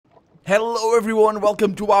Hello everyone,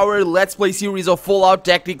 welcome to our Let's Play series of Fallout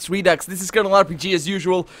Tactics Redux. This is Colonel RPG as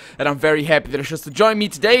usual, and I'm very happy that it's just to join me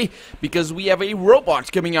today, because we have a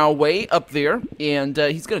robot coming our way up there, and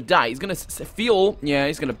he's gonna die. He's gonna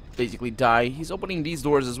he's gonna basically die. He's opening these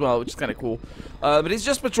doors as well, which is kinda cool. But he's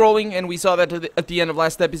just patrolling, and we saw that at the end of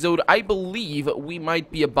last episode. I believe we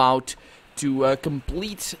might be about to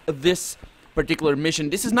complete this particular mission.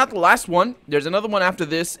 This is not the last one. There's another one after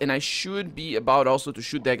this, and I should be about also to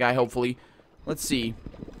shoot that guy, hopefully. Let's see.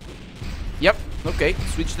 Yep, okay,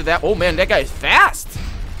 switch to that. Oh man, that guy is fast.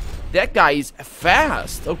 That guy is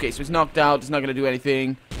fast. Okay, so he's knocked out. He's not gonna do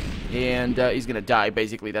anything, and he's gonna die,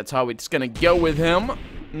 basically. That's how it's gonna go with him.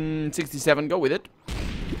 67, go with it.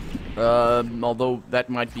 Although that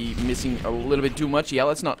might be missing a little bit too much. Yeah,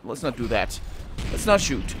 let's not do that. Let's not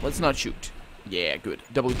shoot. Yeah, good.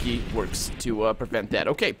 Double key works to prevent that.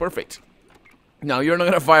 Okay, perfect. Now, you're not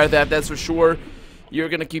gonna fire that, that's for sure. You're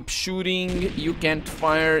gonna keep shooting. You can't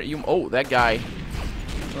fire. Oh, that guy.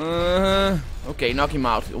 Okay, knock him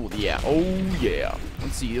out. Oh, yeah.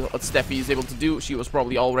 Let's see what Steffi is able to do. She was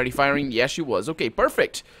probably already firing. Yeah, she was. Okay,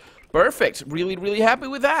 perfect. Perfect. Really, really happy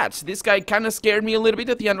with that. This guy kind of scared me a little bit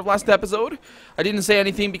at the end of last episode. I didn't say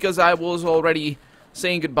anything because I was already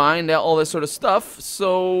saying goodbye and all that sort of stuff.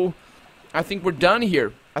 So I think we're done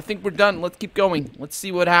here. I think we're done. Let's keep going. Let's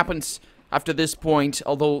see what happens after this point.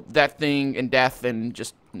 Although that thing and death and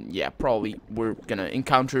just, yeah, probably we're gonna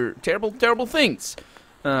encounter terrible, terrible things.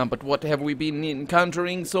 But what have we been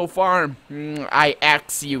encountering so far? I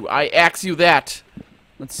axe you that.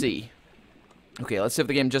 Let's see. Okay, let's save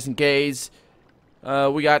the game just in case.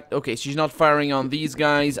 We got, okay, she's not firing on these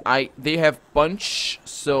guys. They have punch,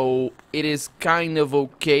 so it is kind of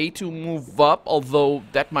okay to move up, although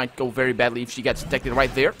that might go very badly if she gets detected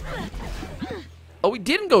right there. Oh, it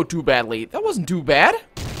didn't go too badly. That wasn't too bad.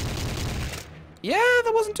 Yeah,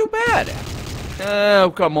 that wasn't too bad.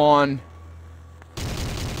 Oh, come on.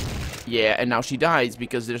 Yeah, and now she dies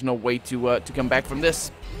because there's no way to come back from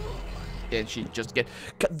this. And she just get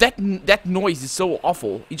that noise is so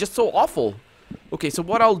awful. It's just so awful. Okay, so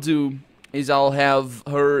what I'll do is I'll have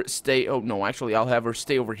her stay... Oh, no, actually, I'll have her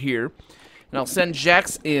stay over here. And I'll send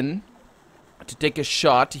Jax in to take a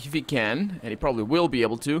shot if he can. And he probably will be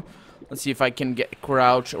able to. Let's see if I can get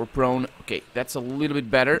crouch or prone. Okay, that's a little bit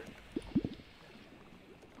better.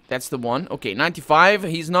 That's the one. Okay, 95.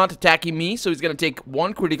 He's not attacking me, so he's going to take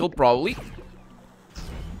one critical, probably.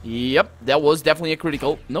 Yep, that was definitely a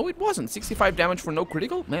critical. No, it wasn't. 65 damage for no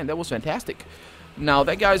critical? Man, that was fantastic. Now,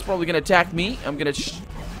 that guy's probably gonna attack me. I'm gonna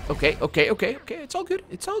okay. It's all good.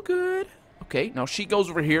 It's all good. Okay, now she goes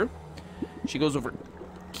over here. She goes over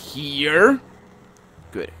here.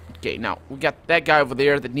 Good. Okay, now, we got that guy over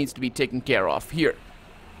there that needs to be taken care of. Here.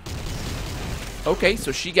 Okay,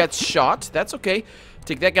 so she gets shot. That's okay.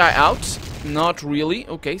 Take that guy out. Not really.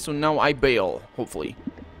 Okay, so now I bail, hopefully.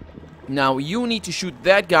 Now, you need to shoot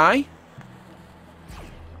that guy.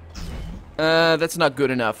 That's not good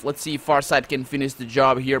enough. Let's see if Farsight can finish the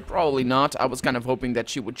job here. Probably not. I was kind of hoping that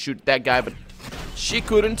she would shoot that guy, but she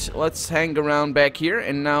couldn't. Let's hang around back here,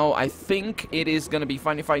 and now I think it is gonna be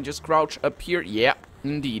fine if I just crouch up here. Yeah,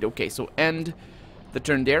 indeed. Okay, so end the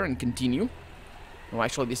turn there and continue. Oh,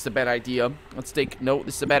 actually, this is a bad idea. Let's take... No,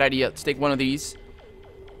 this is a bad idea. Let's take one of these.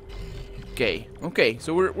 Okay,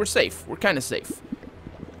 so we're safe. We're kind of safe.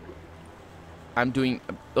 I'm doing...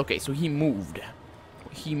 Okay, so he moved.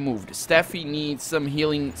 Steffi needs some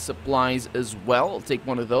healing supplies as well. I'll take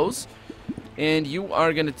one of those. And you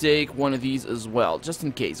are gonna take one of these as well, just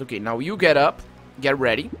in case. Okay, now you get up. Get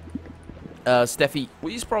ready. Steffi,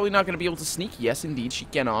 well, she's probably not gonna be able to sneak. Yes, indeed, she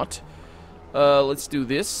cannot. Let's do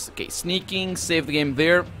this. Okay, sneaking, save the game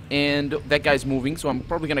there. And that guy's moving, so I'm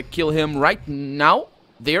probably gonna kill him right now.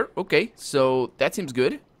 There, okay, so that seems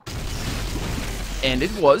good. And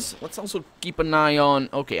it was. Let's also keep an eye on...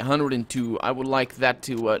 Okay, 102. I would like that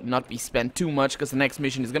to not be spent too much, because the next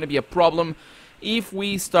mission is going to be a problem if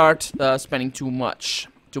we start spending too much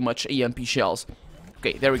EMP shells.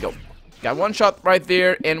 Okay, there we go. Got one shot right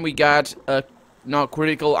there, and we got... not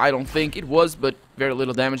critical, I don't think it was, but very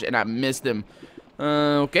little damage, and I missed him.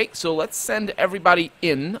 Okay, so let's send everybody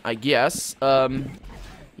in, I guess.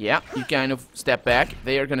 Yeah, you kind of step back.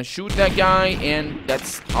 They are going to shoot that guy, and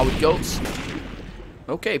that's how it goes.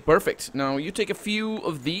 Okay, perfect. Now, you take a few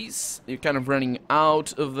of these. You're kind of running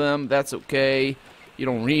out of them. That's okay. You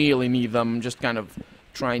don't really need them. Just kind of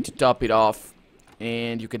trying to top it off.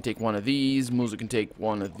 And you can take one of these. Muzu can take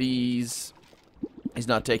one of these. He's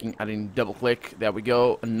not taking... I didn't double-click. There we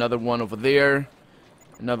go. Another one over there.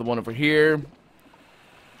 Another one over here.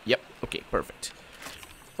 Yep. Okay, perfect.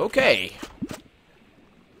 Okay.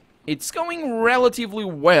 It's going relatively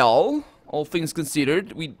well, all things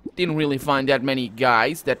considered. We didn't really find that many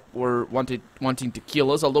guys that were wanting to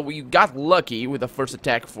kill us, although we got lucky with the first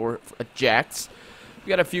attack for Jax. We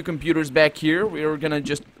got a few computers back here. We're gonna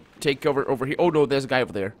just take over here. Oh no, there's a guy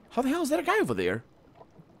over there. How the hell is that a guy over there?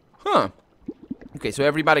 Huh. Okay, so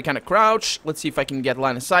everybody kind of crouch. Let's see if I can get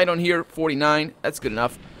line of sight on here. 49, that's good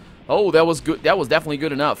enough. Oh, that was good. That was definitely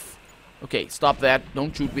good enough. Okay, stop that.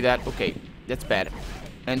 Don't shoot with that. Okay, that's bad.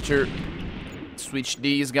 Enter. Switch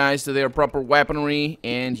these guys to their proper weaponry.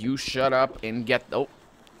 And you shut up and get... Oh,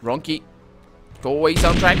 wrong key. Go away,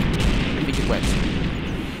 soundtrack. I think it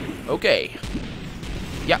went. Okay.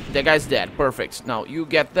 Yeah, that guy's dead. Perfect. Now, you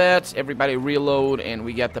get that. Everybody reload. And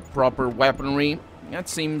we get the proper weaponry. That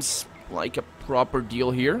seems like a proper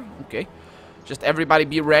deal here. Okay. Just everybody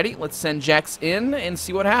be ready. Let's send Jax in and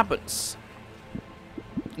see what happens.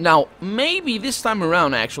 Now, maybe this time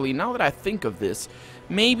around, actually, now that I think of this...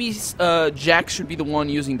 Maybe Jax should be the one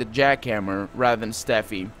using the jackhammer rather than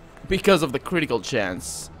Steffi, because of the critical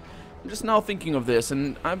chance. I'm just now thinking of this,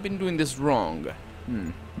 and I've been doing this wrong.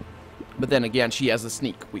 But then again, she has a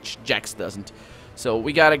sneak, which Jax doesn't. So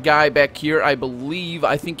we got a guy back here, I believe.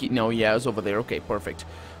 I think no, yeah, it's over there. Okay, perfect.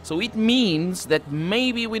 So it means that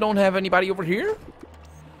maybe we don't have anybody over here?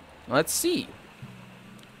 Let's see.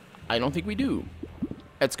 I don't think we do.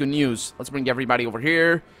 That's good news. Let's bring everybody over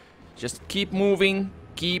here. Just keep moving.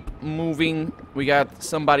 Keep moving. We got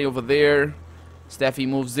somebody over there. Steffi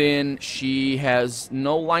moves in. She has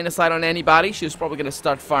no line of sight on anybody. She's probably going to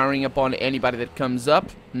start firing upon anybody that comes up.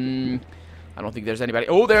 I don't think there's anybody.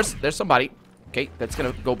 Oh, there's somebody. Okay, that's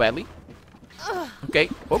going to go badly. Okay,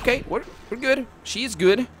 we're good. She's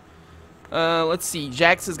good. Let's see.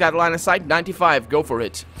 Jax has got line of sight. 95, go for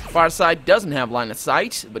it. Farside doesn't have line of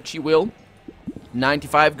sight, but she will.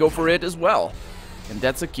 95, go for it as well. And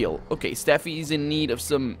that's a kill. Okay, Steffi's in need of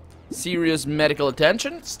some serious medical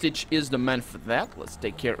attention. Stitch is the man for that. Let's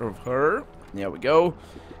take care of her. There we go.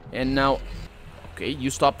 And now... Okay, you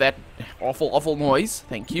stop that awful noise.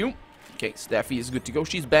 Thank you. Okay, Steffi is good to go.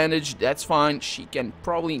 She's bandaged. That's fine. She can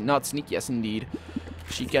probably not sneak. Yes, indeed.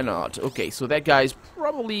 She cannot. Okay, so that guy's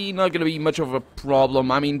probably not going to be much of a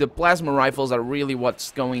problem. I mean, the plasma rifles are really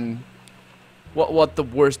what's going... What the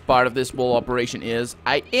worst part of this whole operation is.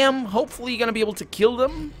 I am hopefully gonna be able to kill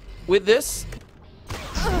them with this.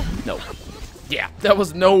 No. Yeah, that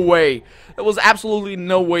was no way. There was absolutely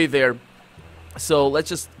no way there. So let's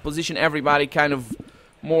just position everybody kind of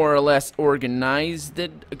more or less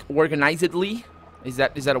organizedly. Is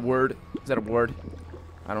that a word? Is that a word?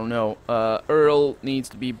 I don't know. Earl needs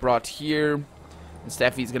to be brought here. And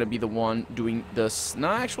Steffi's gonna be the one doing this. No,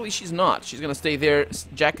 actually, she's not. She's gonna stay there.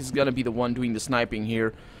 Jack is gonna be the one doing the sniping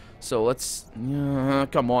here. So let's...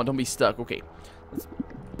 come on, don't be stuck. Okay.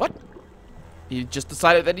 What? He just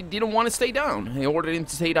decided that he didn't want to stay down. He ordered him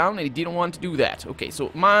to stay down, and he didn't want to do that. Okay,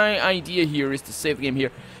 so my idea here is to save the game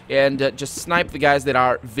here and just snipe the guys that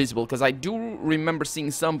are visible, because I do remember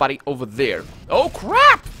seeing somebody over there. Oh,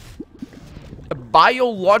 crap! A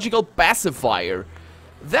biological pacifier.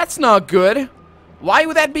 That's not good. Why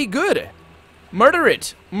would that be good? Murder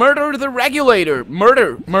it. Murder the regulator.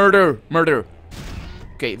 Murder.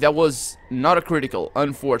 Okay, that was not a critical.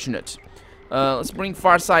 Unfortunate. Let's bring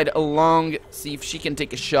Farside along. See if she can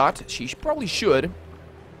take a shot. She probably should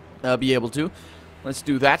be able to. Let's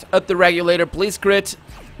do that. Up the regulator. Please crit.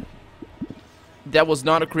 That was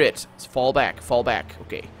not a crit. Let's fall back. Fall back.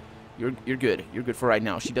 Okay. You're good. You're good for right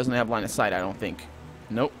now. She doesn't have line of sight, I don't think.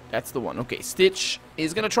 Nope, that's the one. Okay, Stitch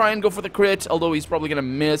is gonna try and go for the crit, although he's probably gonna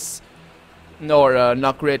miss. No, or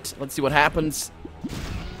not crit. Let's see what happens.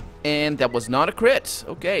 And that was not a crit.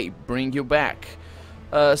 Okay, bring you back.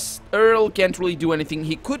 Earl can't really do anything.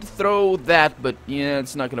 He could throw that, but yeah,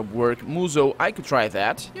 it's not gonna work. Muzo, I could try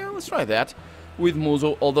that. Yeah, let's try that with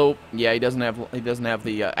Muzo. Although, yeah, he doesn't have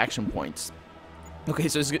the action points. Okay,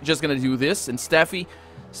 so he's just gonna do this. And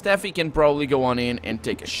Steffi can probably go on in and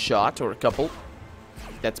take a shot or a couple.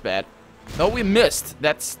 That's bad. Oh, we missed.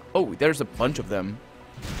 That's... Oh, there's a bunch of them.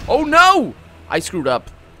 Oh, no! I screwed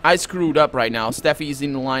up. I screwed up right now. Steffi's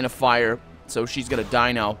in the line of fire, so she's gonna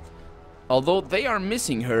die now. Although they are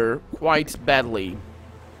missing her quite badly.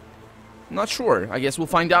 Not sure. I guess we'll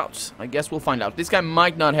find out. This guy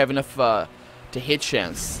might not have enough to hit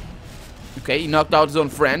chance. Okay, he knocked out his own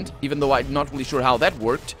friend, even though I'm not really sure how that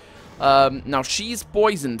worked. Now, she's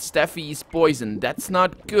poisoned. Steffi's poisoned. That's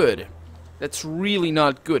not good. That's really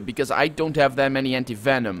not good, because I don't have that many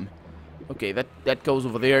anti-venom. Okay, that goes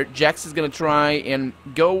over there. Jax is gonna try and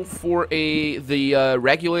go for the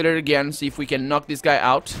regulator again, see if we can knock this guy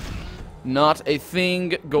out. Not a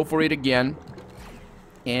thing. Go for it again.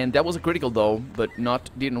 And that was a critical though, but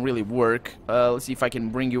didn't really work. Let's see if I can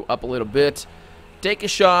bring you up a little bit. Take a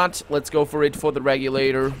shot. Let's go for it for the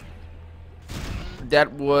regulator.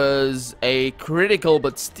 That was a critical,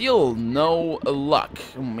 but still no luck.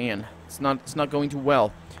 Oh man, it's not going too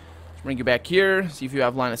well. Let's bring you back here. See if you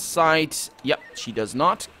have line of sight. Yep, she does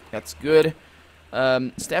not. That's good.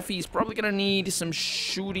 Steffi is probably gonna need some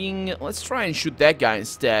shooting. Let's try and shoot that guy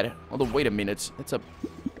instead. Although, wait a minute.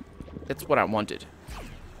 That's what I wanted.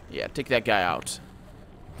 Yeah, take that guy out.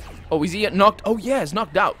 Oh, is he knocked? Oh, yeah, he's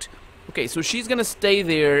knocked out. Okay, so she's gonna stay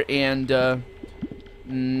there and,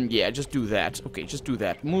 yeah, just do that. Okay, just do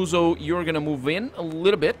that. Muzo, you're gonna move in a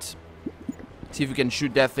little bit. See if you can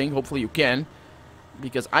shoot that thing. Hopefully you can.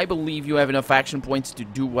 Because I believe you have enough action points to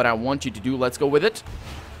do what I want you to do. Let's go with it.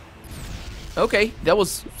 Okay, that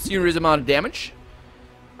was a serious amount of damage.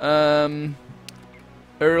 Earl,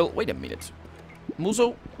 wait a minute.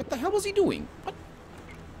 Muzo, what the hell was he doing? What?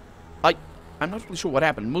 I'm not really sure what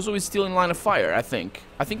happened. Muzo is still in line of fire, I think.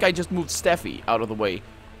 I think I just moved Steffi out of the way.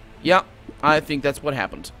 Yeah, I think that's what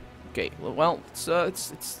happened. Okay, well,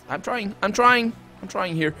 I'm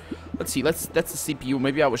trying here. Let's see, that's the CPU.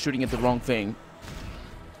 Maybe I was shooting at the wrong thing.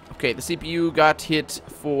 Okay, the CPU got hit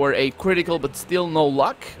for a critical, but still no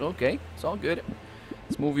luck. Okay, it's all good.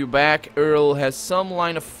 Let's move you back. Earl has some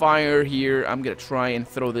line of fire here. I'm gonna try and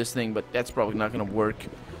throw this thing, but that's probably not gonna work.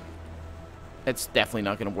 That's definitely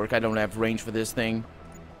not gonna work. I don't have range for this thing.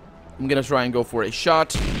 I'm gonna try and go for a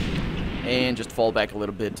shot and just fall back a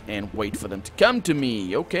little bit and wait for them to come to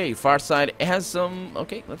me. Okay, far side has some...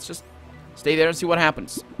 Okay, let's just stay there and see what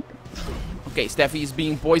happens. Okay, Steffi is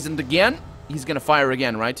being poisoned again. He's gonna fire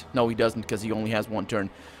again, right? No, he doesn't, because he only has one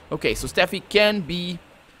turn. Okay, so Steffi can be...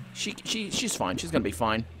 She's fine. She's gonna be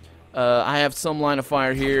fine. I have some line of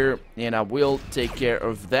fire here, and I will take care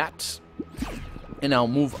of that. And I'll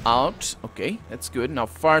move out. Okay, that's good. Now,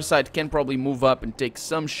 Farside can probably move up and take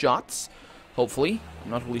some shots. Hopefully.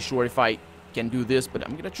 I'm not really sure if I can do this, but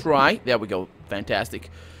I'm gonna try. There we go.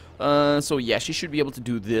 Fantastic. So, yeah, she should be able to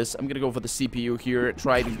do this. I'm gonna go for the CPU here.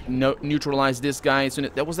 Try to neutralize this guy. So,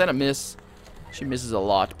 was that a miss? She misses a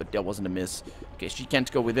lot, but that wasn't a miss. Okay, she can't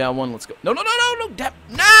go with that one. Let's go. No!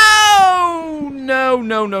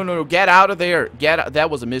 No! Get out of there. Get out.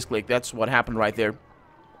 That was a misclick. That's what happened right there.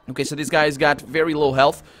 Okay, so this guy's got very low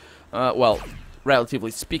health. Well,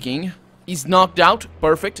 relatively speaking. He's knocked out.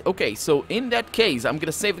 Perfect. Okay, so in that case, I'm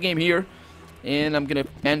gonna save the game here. And I'm gonna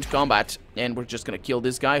end combat. And we're just gonna kill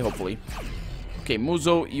this guy, hopefully. Okay,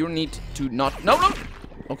 Muzo, you need to not... No!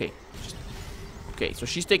 Okay. Okay, so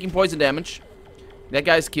she's taking poison damage. That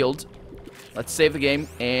guy's killed. Let's save the game.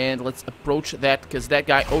 And let's approach that, because that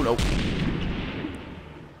guy... Oh, no.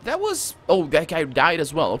 That was... Oh, that guy died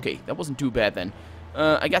as well. Okay, that wasn't too bad then.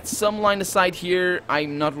 I got some line of sight here.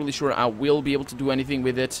 I'm not really sure I will be able to do anything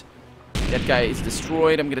with it. That guy is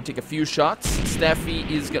destroyed. I'm gonna take a few shots. Steffi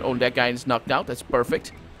is gonna... Oh, that guy is knocked out. That's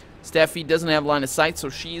perfect. Steffi doesn't have line of sight, so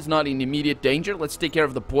she is not in immediate danger. Let's take care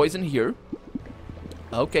of the poison here.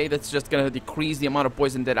 Okay, that's just gonna decrease the amount of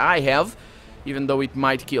poison that I have, even though it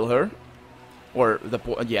might kill her. Or the...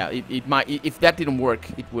 Yeah, it might... If that didn't work,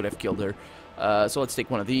 it would have killed her. So let's take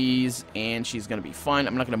one of these, and she's gonna be fine.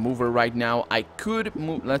 I'm not gonna move her right now. I could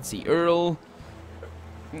move... Let's see, Earl.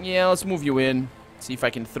 Yeah, let's move you in. See if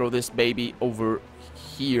I can throw this baby over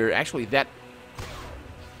here. Actually, that...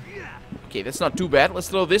 Okay, that's not too bad. Let's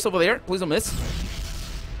throw this over there. Please don't miss.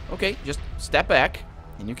 Okay, just step back.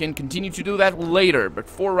 And you can continue to do that later. But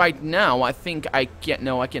for right now, I think I can't...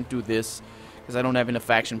 No, I can't do this, because I don't have enough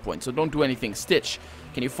action points. So don't do anything. Stitch,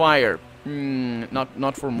 can you fire?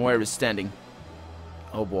 Not from where it's standing.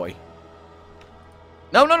 Oh boy.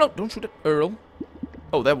 No, don't shoot at Earl.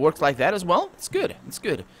 Oh, that works like that as well? That's good, that's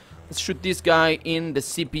good. Let's shoot this guy in the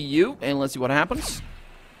CPU, and let's see what happens.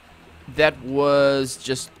 That was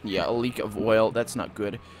just, yeah, a leak of oil. That's not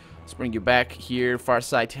good. Let's bring you back here.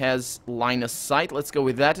 Farsight has line of sight. Let's go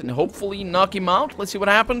with that, and hopefully knock him out. Let's see what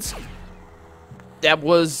happens. That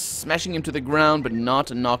was smashing him to the ground, but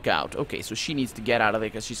not a knockout. Okay, so she needs to get out of there,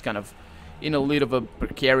 because she's kind of in a little of a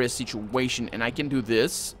precarious situation, and I can do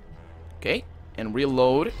this. Okay, and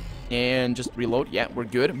reload, and just reload. Yeah, we're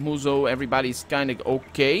good. Muzo, everybody's kind of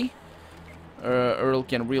okay. Earl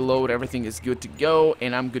can reload. Everything is good to go,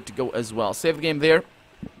 and I'm good to go as well. Save the game there,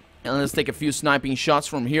 and let's take a few sniping shots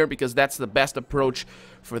from here, because that's the best approach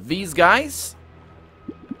for these guys.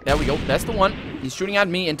 There we go. That's the one. He's shooting at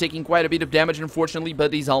me and taking quite a bit of damage, unfortunately,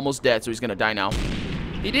 but he's almost dead, so he's gonna die now.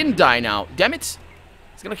 He didn't die now. Damn it.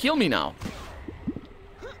 He's gonna kill me now.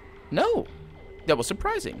 No. That was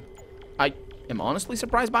surprising. I am honestly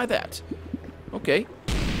surprised by that. Okay.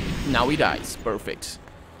 Now he dies. Perfect.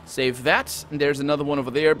 Save that. And there's another one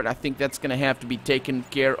over there, but I think that's gonna have to be taken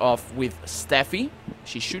care of with Steffi.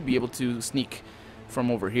 She should be able to sneak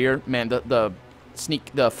from over here. Man, the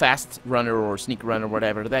fast runner or sneak runner,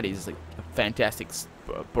 whatever that is, like a fantastic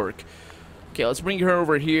perk. Okay, let's bring her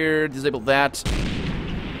over here. Disable that.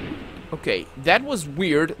 Okay, that was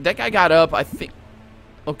weird. That guy got up, I think.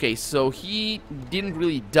 Okay, so he didn't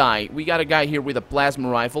really die. We got a guy here with a plasma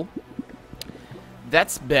rifle.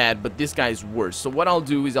 That's bad, but this guy is worse. So what I'll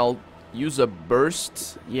do is I'll use a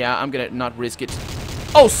burst. Yeah, I'm gonna not risk it.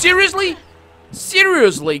 Oh, seriously?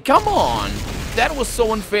 Seriously? Come on. That was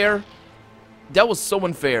so unfair. That was so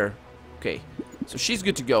unfair. Okay, so she's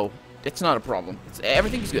good to go. That's not a problem.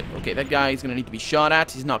 Everything's good. Okay, that guy is gonna need to be shot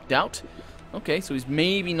at. He's knocked out. Okay, so he's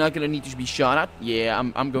maybe not gonna need to be shot at. Yeah,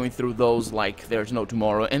 I'm going through those like there's no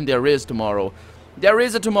tomorrow. And there is tomorrow. There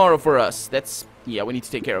is a tomorrow for us. That's... yeah, we need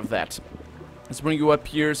to take care of that. Let's bring you up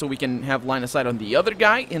here so we can have line of sight on the other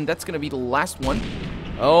guy. And that's gonna be the last one.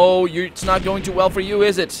 Oh, it's not going too well for you,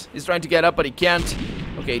 is it? He's trying to get up, but he can't.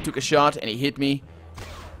 Okay, he took a shot and he hit me.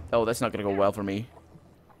 Oh, that's not gonna go well for me.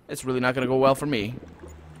 It's really not gonna go well for me.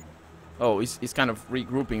 Oh, he's kind of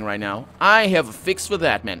regrouping right now. I have a fix for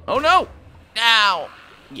that, man. Oh, no! Ow!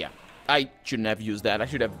 Yeah, I shouldn't have used that. I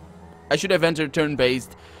should have entered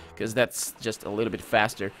turn-based, because that's just a little bit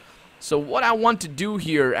faster. So what I want to do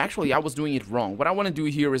here... actually, I was doing it wrong. What I want to do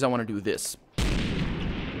here is I want to do this.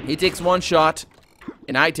 He takes one shot,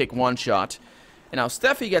 and I take one shot. And now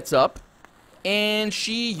Steffi gets up, and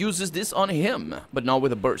she uses this on him, but not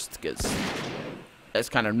with a burst, because there's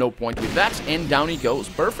kind of no point with that. And down he goes.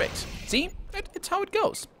 Perfect. See? It's how it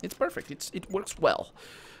goes. It's perfect. It works well.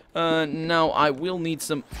 Now I will need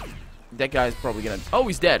some... that guy's probably gonna... oh,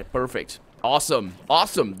 he's dead. Perfect. Awesome.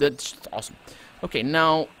 Awesome. That's awesome. Okay,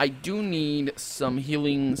 now I do need some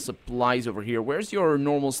healing supplies over here. Where's your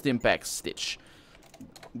normal Stimpack, Stitch?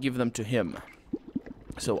 Give them to him,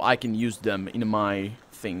 so I can use them in my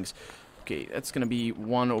things. Okay, that's gonna be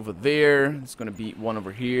one over there. It's gonna be one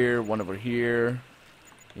over here, one over here.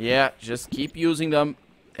 Yeah, just keep using them.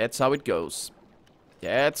 That's how it goes.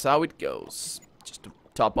 That's how it goes. Just to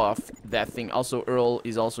top off that thing. Also, Earl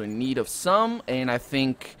is also in need of some, and I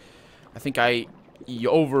think I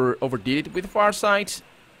overdid it with Farsight,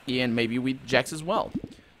 and maybe with Jax as well.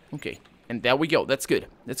 Okay, and there we go. That's good.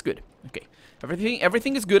 That's good. Okay,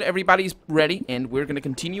 everything is good. Everybody's ready, and we're gonna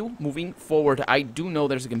continue moving forward. I do know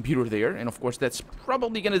there's a computer there, and of course that's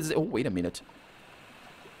probably gonna... oh, wait a minute.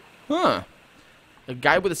 Huh. A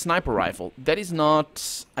guy with a sniper rifle. That is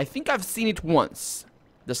not... I think I've seen it once.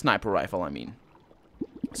 The sniper rifle, I mean.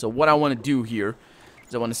 So what I want to do here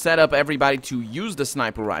is I want to set up everybody to use the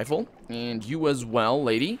sniper rifle. And you as well,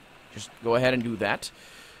 lady. Just go ahead and do that.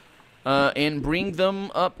 And bring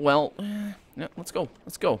them up. Well, yeah, let's go.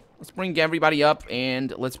 Let's go. Let's bring everybody up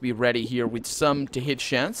and let's be ready here with some to hit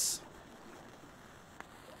chance.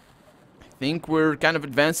 I think we're kind of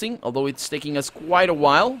advancing, although it's taking us quite a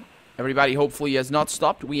while. Everybody hopefully has not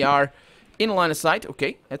stopped. We are in line of sight.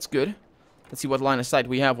 Okay, that's good. Let's see what line of sight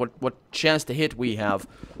we have, what chance to hit we have.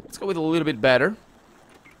 Let's go with a little bit better.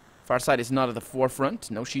 Farsight is not at the forefront.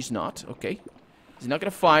 No, she's not. Okay. He's not gonna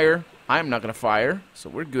fire. I'm not gonna fire. So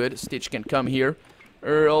we're good. Stitch can come here.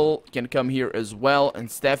 Earl can come here as well. And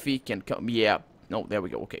Steffi can come. Yeah. No, there we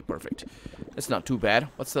go. Okay, perfect. That's not too bad.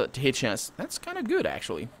 What's the hit chance? That's kind of good,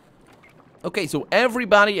 actually. Okay, so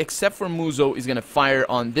everybody except for Muzo is gonna fire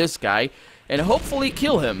on this guy and hopefully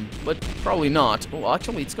kill him, but probably not. Oh,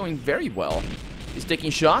 actually, it's going very well. He's taking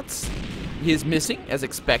shots. He's missing, as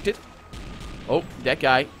expected. Oh, that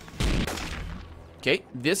guy. Okay,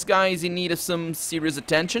 this guy is in need of some serious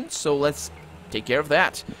attention, so let's take care of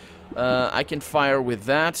that. I can fire with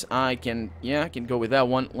that. I can go with that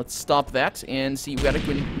one. Let's stop that and see. We gotta...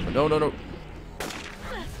 no.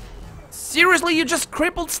 Seriously, you just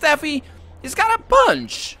crippled Steffi? He's got a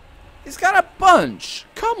punch. He's got a punch.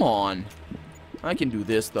 Come on. I can do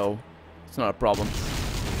this, though. It's not a problem.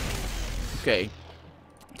 Okay.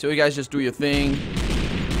 So you guys just do your thing.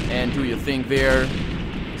 And do your thing there.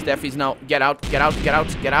 Steffi's now... Get out, get out, get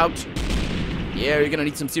out, get out. Yeah, you're gonna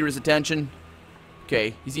need some serious attention.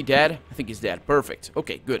 Okay. Is he dead? I think he's dead. Perfect.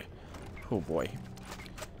 Okay, good. Oh, boy.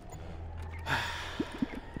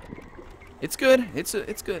 It's good. It's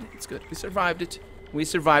good. It's good. We survived it. We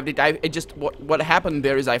survived it. What happened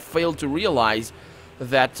there is I failed to realize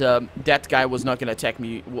that that guy was not gonna attack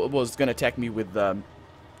me. Was gonna attack me with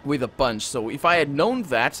a punch. So if I had known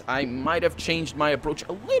that, I might have changed my approach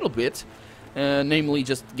a little bit. Namely,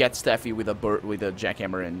 just get Steffi with a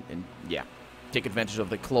jackhammer and yeah, take advantage of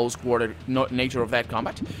the close quarter nature of that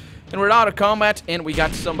combat. And we're out of combat, and we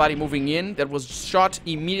got somebody moving in that was shot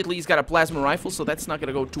immediately. He's got a plasma rifle, so that's not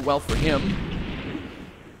gonna go too well for him.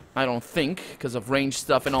 I don't think, because of range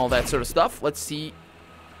stuff and all that sort of stuff. Let's see.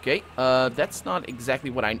 Okay, that's not exactly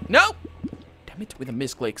what I... No! Damn it with the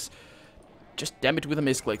misclicks. Just damn it with the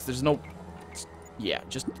misclicks. There's no... Yeah,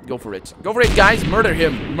 just go for it. Go for it, guys! Murder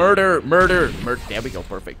him! Murder, murder, murder. There we go,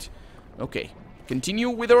 perfect. Okay, continue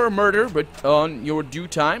with our murder, but on your due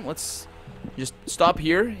time. Let's... just stop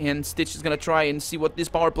here, and Stitch is gonna try and see what these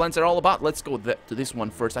power plants are all about. Let's go to this one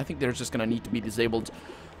first. I think they're just gonna need to be disabled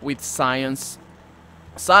with science.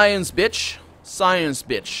 Science, bitch. Science,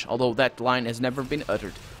 bitch. Although that line has never been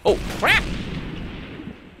uttered. Oh, crap!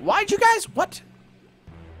 Why'd you guys... What?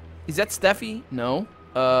 Is that Steffi? No.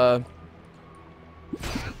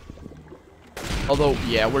 Although,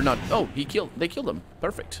 yeah, we're not... Oh, they killed him.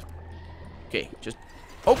 Perfect. Okay, just...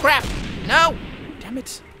 Oh, crap! No! Damn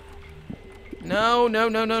it. No, no,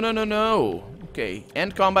 no, no, no, no, no. Okay,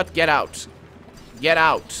 end combat, get out. Get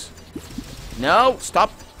out. No,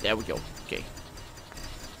 stop. There we go. Okay.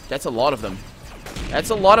 That's a lot of them. That's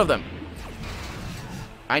a lot of them.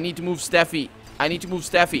 I need to move Steffi. I need to move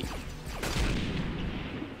Steffi.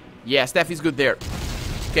 Yeah, Steffi's good there.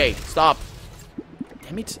 Okay, stop.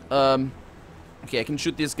 Damn it. Okay, I can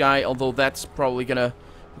shoot this guy, although that's probably gonna...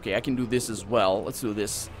 Okay, I can do this as well. Let's do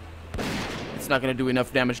this. It's not gonna do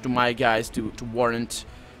enough damage to my guys to warrant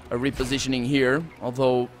a repositioning here.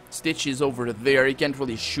 Although Stitch is over there, he can't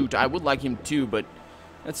really shoot. I would like him to, but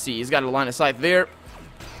let's see. He's got a line of sight there.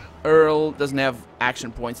 Earl doesn't have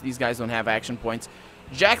action points. These guys don't have action points.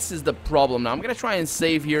 Jax is the problem now. I'm gonna try and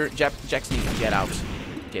save here. Jax needs to get out.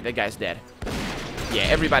 Okay, that guy's dead. Yeah,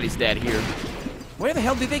 everybody's dead here. Where the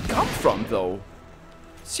hell did they come from, though?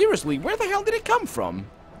 Seriously, where the hell did it come from?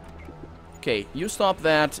 Okay, you stop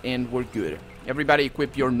that, and we're good. Everybody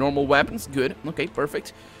equip your normal weapons. Good. Okay,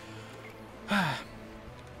 perfect.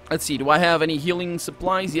 Let's see, do I have any healing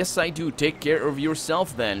supplies? Yes, I do. Take care of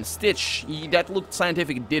yourself, then. Stitch, that looked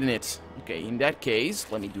scientific, didn't it? Okay, in that case,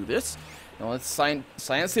 let me do this. Now let's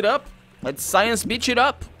science it up. Let's science bitch it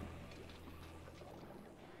up.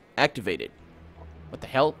 Activate it. What the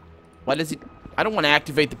hell? What is it? I don't want to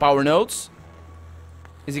activate the power nodes.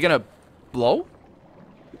 Is it gonna blow?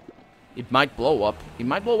 It might blow up. It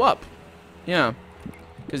might blow up. Yeah.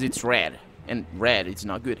 Because it's red. And red, it's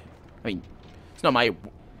not good. I mean, it's not my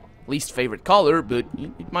least favorite color, but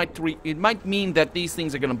it might mean that these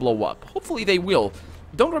things are gonna blow up. Hopefully they will.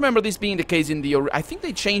 Don't remember this being the case in the... I think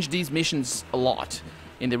they changed these missions a lot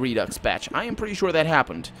in the Redux patch. I am pretty sure that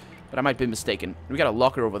happened, but I might be mistaken. We got a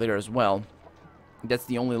locker over there as well. That's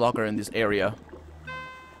the only locker in this area.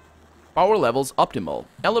 Power levels optimal.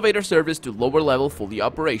 Elevator service to lower level fully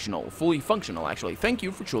operational. Fully functional, actually. Thank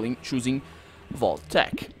you for choosing Vault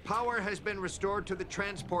Tech. Power has been restored to the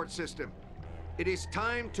transport system. It is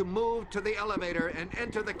time to move to the elevator and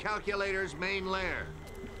enter the calculator's main lair.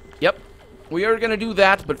 Yep. We are gonna do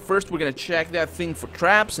that, but first we're gonna check that thing for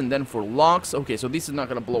traps and then for locks. Okay, so this is not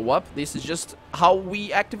gonna blow up. This is just how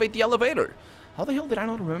we activate the elevator. How the hell did I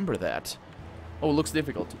not remember that? Oh, it looks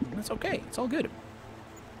difficult. That's okay. It's all good.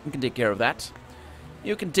 You can take care of that.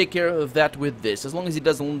 You can take care of that with this. As long as it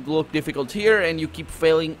doesn't look difficult here and you keep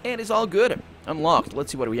failing, and it's all good. Unlocked.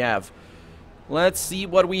 Let's see what we have. Let's see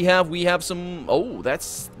what we have. We have some... Oh,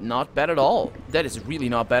 that's not bad at all. That is really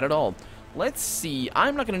not bad at all. Let's see.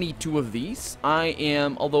 I'm not going to need 2 of these. I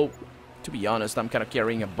am... Although, to be honest, I'm kind of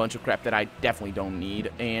carrying a bunch of crap that I definitely don't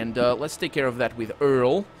need. And let's take care of that with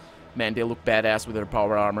Earl. Man, they look badass with their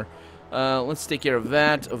power armor. Let's take care of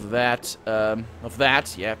that,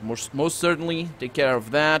 yeah, most certainly, take care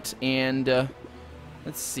of that, and,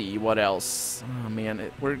 let's see, what else? Oh,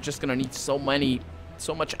 man, we're just gonna need so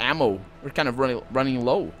much ammo. We're kind of running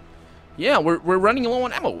low. Yeah, we're running low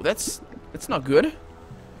on ammo. That's not good.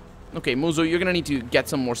 Okay, Muzo, you're gonna need to get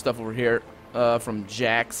some more stuff over here, from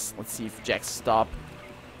Jax. Let's see if Jax stop.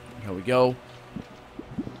 Here we go.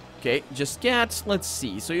 Okay, just get, let's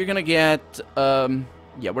see, so you're gonna get,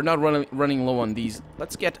 yeah, we're not running low on these.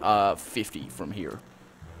 Let's get 50 from here.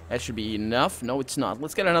 That should be enough. No, it's not.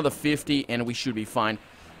 Let's get another 50 and we should be fine.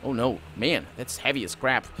 Oh no, man, that's heavy as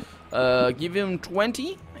crap. Give him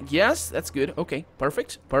 20. Yes, that's good. Okay,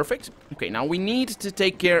 perfect, perfect. Okay, now we need to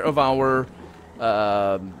take care of our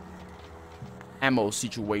ammo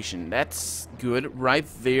situation. That's good right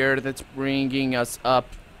there. That's bringing us up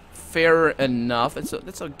fair enough. That's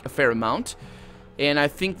a fair amount. And I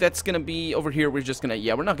think that's gonna be over here. We're just gonna,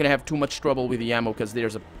 yeah, we're not gonna have too much trouble with the ammo because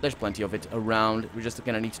there's plenty of it around. We're just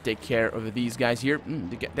gonna need to take care of these guys here.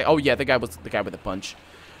 Oh yeah, the guy with the punch.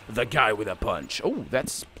 The guy with a punch. Oh,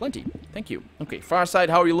 that's plenty. Thank you. Okay, far side,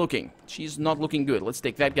 how are you looking? She's not looking good. Let's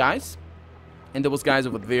take that, guys. And there was guys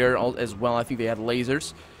over there as well. I think they had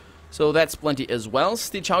lasers. So that's plenty as well.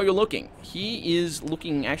 Stitch, how are you looking? He is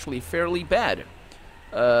looking actually fairly bad.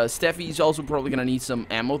 Steffi's also probably gonna need some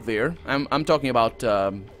ammo there. I'm talking about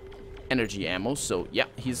energy ammo. So yeah,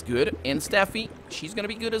 he's good. And Steffi, she's gonna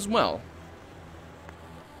be good as well.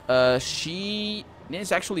 She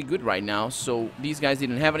is actually good right now. So these guys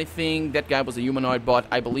didn't have anything. That guy was a humanoid bot.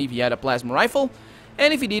 I believe he had a plasma rifle.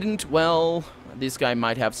 And if he didn't, well, this guy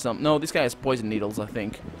might have some. No, this guy has poison needles, I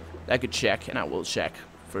think. I could check, and I will check.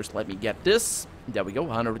 First, let me get this. There we go,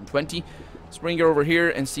 120. Let's bring her over here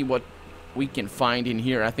and see what we can find in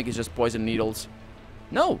here. I think it's just poison needles.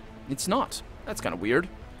 No, it's not. That's kind of weird.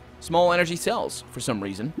 Small energy cells, for some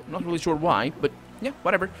reason. I'm not really sure why, but yeah,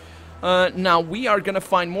 whatever. Now, we are going to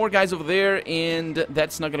find more guys over there, and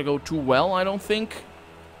that's not going to go too well, I don't think.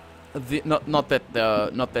 Not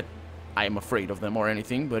that I am afraid of them or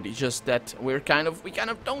anything, but it's just that we kind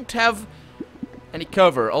of don't have any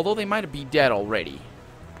cover, although they might be dead already.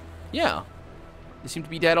 Yeah, they seem to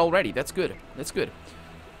be dead already. That's good. That's good.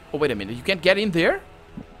 Oh, wait a minute. You can't get in there?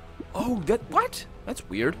 Oh, what? That's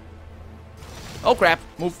weird. Oh, crap.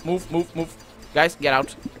 Move, move, move, move. Guys, get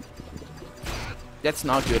out. That's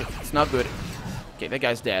not good. It's not good. Okay, that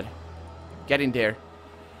guy's dead. Get in there.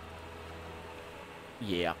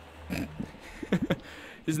 Yeah.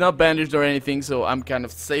 He's not bandaged or anything, so I'm kind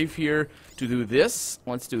of safe here to do this.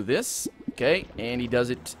 Let's do this. Okay, and he does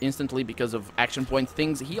it instantly because of action point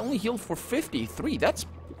things. He only healed for 53. That's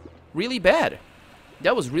really bad.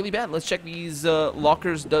 That was really bad. Let's check these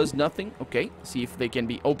lockers. Does nothing. Okay, see if they can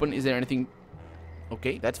be open. Is there anything?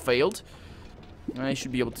 Okay, that failed. I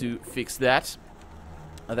should be able to fix that.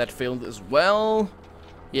 That failed as well.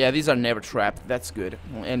 Yeah, these are never trapped. That's good.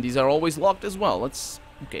 And these are always locked as well. Let's...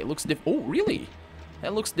 Okay, looks oh, really?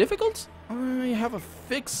 That looks difficult? I have a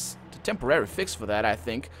fix, a temporary fix for that, I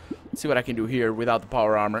think. Let's see what I can do here without the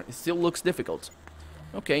power armor. It still looks difficult.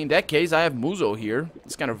 Okay, in that case, I have Muzo here.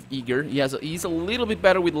 He's kind of eager. He's a little bit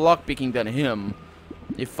better with lockpicking than him,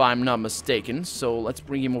 if I'm not mistaken. So let's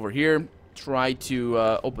bring him over here. Try to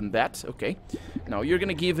open that. Okay. Now you're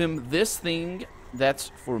gonna give him this thing.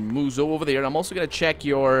 That's for Muzo over there. I'm also gonna check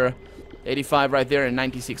your 85 right there and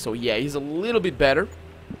 96. So yeah, he's a little bit better.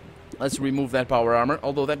 Let's remove that power armor,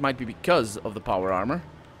 although that might be because of the power armor.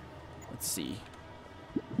 Let's see.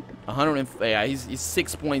 100. Yeah, he's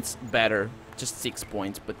 6 points better. Just 6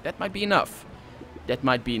 points, but that might be enough. That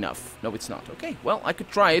might be enough. No, it's not. Okay, well, I could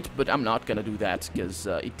try it, but I'm not gonna do that because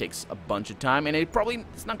it takes a bunch of time, and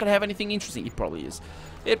it's not gonna have anything interesting. It probably is.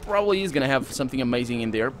 It probably is gonna have something amazing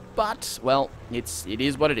in there, but well, it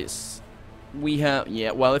is what it is. We have,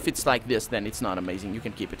 yeah, well, if it's like this, then it's not amazing. You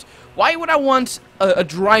can keep it. Why would I want a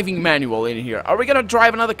driving manual in here? Are we gonna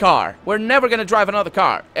drive another car? We're never gonna drive another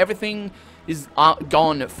car. Everything is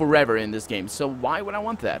gone forever in this game, so why would I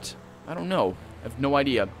want that? I don't know. I have no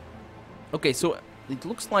idea. Okay, so it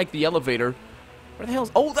looks like the elevator... Where the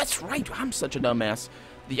hell's... Oh, that's right! I'm such a dumbass.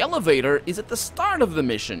 The elevator is at the start of the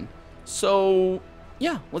mission. So,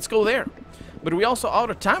 yeah, let's go there. But we also out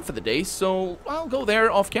of time for the day, so I'll go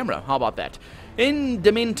there off camera. How about that? In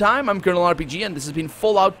the meantime, I'm Colonel RPG, and this has been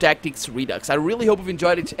Fallout Tactics Redux. I really hope you've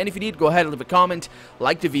enjoyed it, and if you did, go ahead and leave a comment,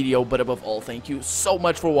 like the video, but above all, thank you so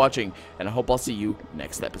much for watching, and I hope I'll see you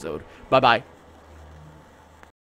next episode. Bye-bye.